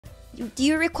Do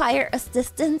you require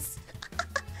assistance?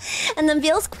 And then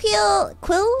Bill's Quill.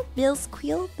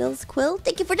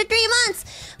 Thank you for the 3 months.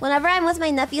 Whenever I'm with my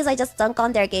nephews, I just dunk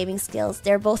on their gaming skills.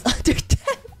 They're both under 10.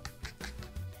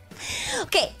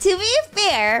 Okay, to be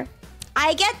fair,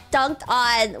 I get dunked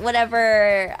on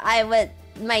whenever I'm with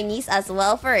my niece as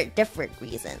well for a different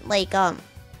reason. Like, there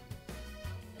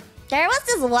was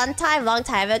this one time, long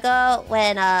time ago,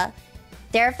 when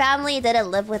their family didn't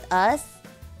live with us.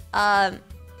 I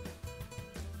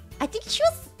think she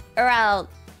was around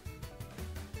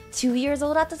 2 years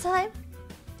old at the time.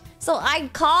 So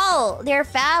I'd call their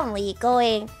family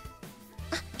going,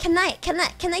 can I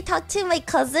talk to my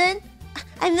cousin?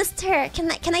 I missed her. Can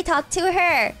I talk to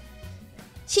her?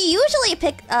 She usually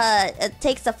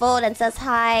takes the phone and says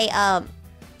hi.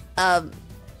 Oh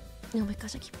my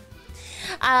gosh, I keep.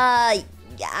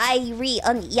 Airi,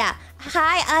 yeah.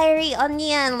 Hi, Airi,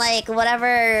 onion, like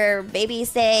whatever babies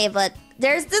say. But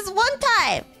there's this one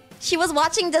time she was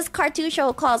watching this cartoon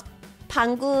show called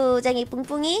방구쟁이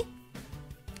뿡뿡이.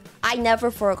 I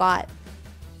never forgot.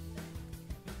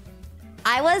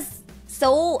 I was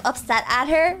so upset at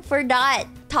her for not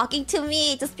talking to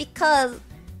me just because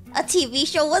a TV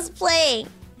show was playing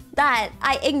that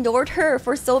I ignored her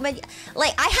for so many...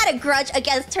 Like, I had a grudge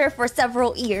against her for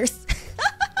several years.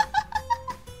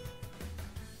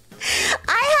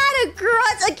 I had a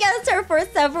grudge against her for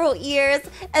several years.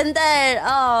 And then,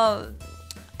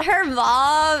 her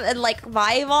mom and, like,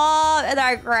 my mom and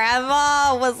our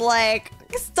grandma was like,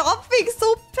 stop being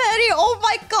so petty. Oh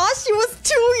my gosh, she was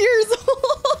 2 years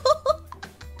old.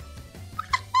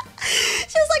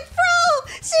 She was like, bro,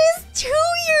 she's 2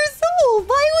 years old.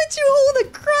 Why would you hold a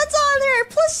grudge on her?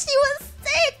 Plus, she was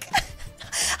sick.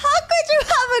 How could you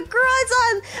have a grudge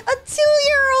on a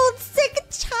 2-year-old sick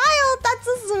child that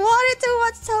just wanted to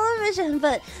watch television?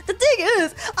 But the thing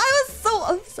is, I was so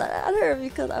upset at her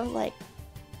because I was like,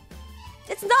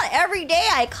 it's not every day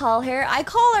I call her. I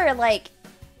call her like,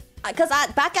 because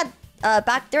back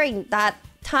during that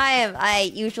time,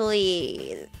 I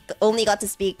usually only got to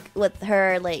speak with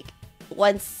her like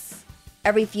once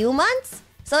every few months.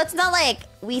 So it's not like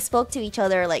we spoke to each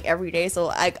other like every day. So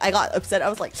I got upset. I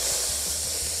was like,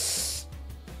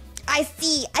 I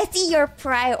see your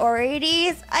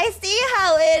priorities. I see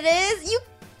how it is.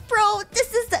 Bro,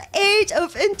 this is the age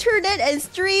of internet and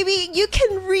streaming. You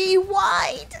can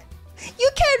rewind.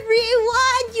 You can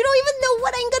rewind. You don't even know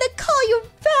what I'm gonna call you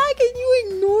back and you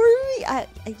ignore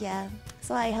me. Yeah.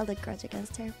 So I held a grudge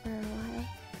against her for a while.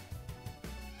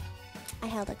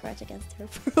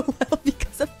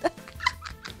 Because of that.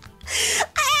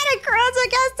 I had a grudge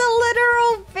against a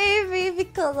literal baby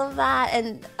because of that.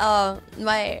 And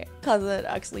my cousin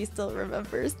actually still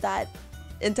remembers that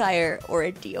entire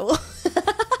ordeal.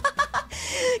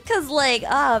 Cause like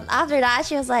after that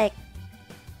she was like,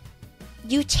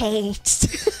 you changed.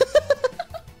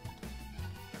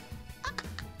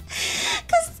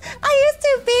 Cause I used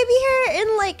to baby her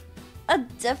in like a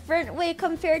different way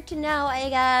compared to now, I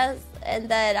guess. And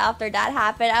then after that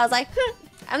happened, I was like,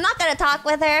 I'm not gonna talk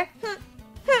with her.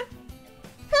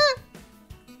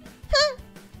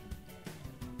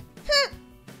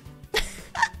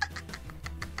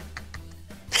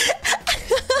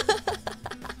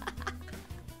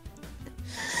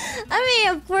 I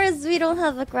mean, of course, we don't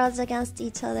have a grudge against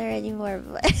each other anymore,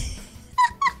 but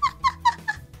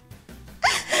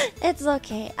it's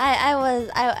okay. I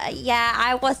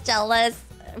was jealous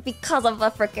because of a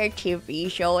freaking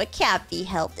TV show. It can't be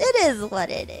helped. It is what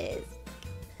it is.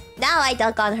 Now I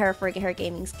dunk on her for her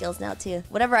gaming skills now too.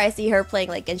 Whenever I see her playing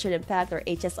like Genshin Impact or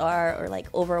HSR or like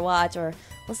Overwatch or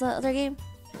what's the other game?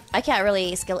 I can't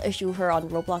really skill issue her on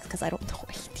Roblox because I don't know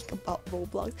anything about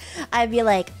Roblox. I'd be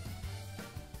like,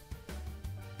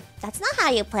 that's not how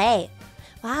you play.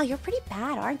 Wow, you're pretty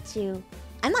bad, aren't you?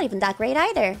 I'm not even that great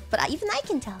either, but even I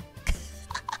can tell.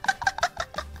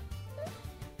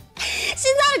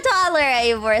 She's not a toddler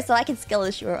anymore, so I can skill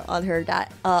issue her on her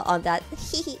that on that.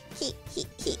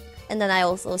 And then I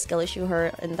also skill issue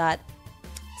her in that.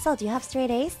 So, do you have straight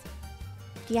A's?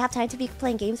 Do you have time to be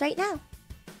playing games right now?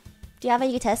 Do you have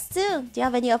any tests soon? Do you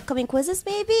have any upcoming quizzes,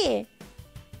 maybe?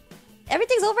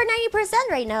 Everything's over 90%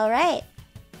 right now, right?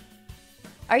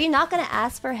 Are you not gonna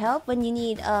ask for help when you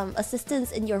need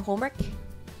assistance in your homework?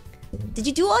 Did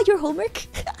you do all your homework?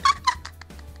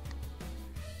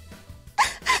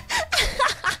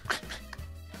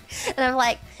 And I'm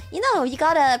like, you know, you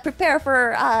gotta prepare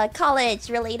for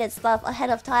college-related stuff ahead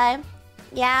of time.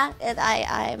 Yeah, and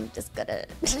I'm just gonna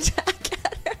nag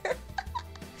at her.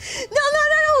 No!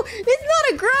 It's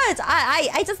not a grudge.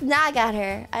 I just nag at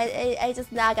her. I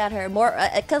just nag at her more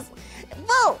because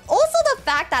Well, also the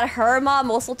fact that her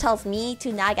mom also tells me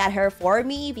to nag at her for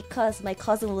me because my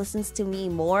cousin listens to me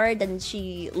more than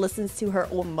she listens to her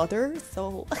own mother,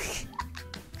 so...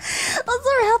 Also,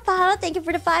 Rafa, thank you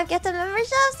for the 5 gifted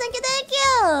memberships. Thank you, thank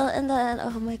you. And then,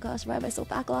 oh my gosh, why am I so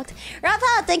backlogged?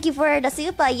 Rafa, thank you for the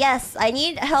super. Yes, I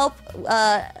need help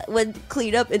with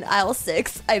cleanup in aisle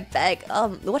 6. I beg.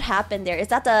 What happened there? Is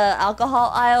that the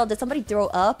alcohol aisle? Did somebody throw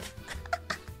up?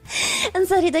 And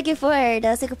so thank you for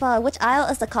the super. Which aisle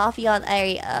is the coffee on?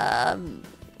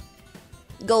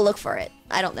 Go look for it.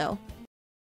 I don't know.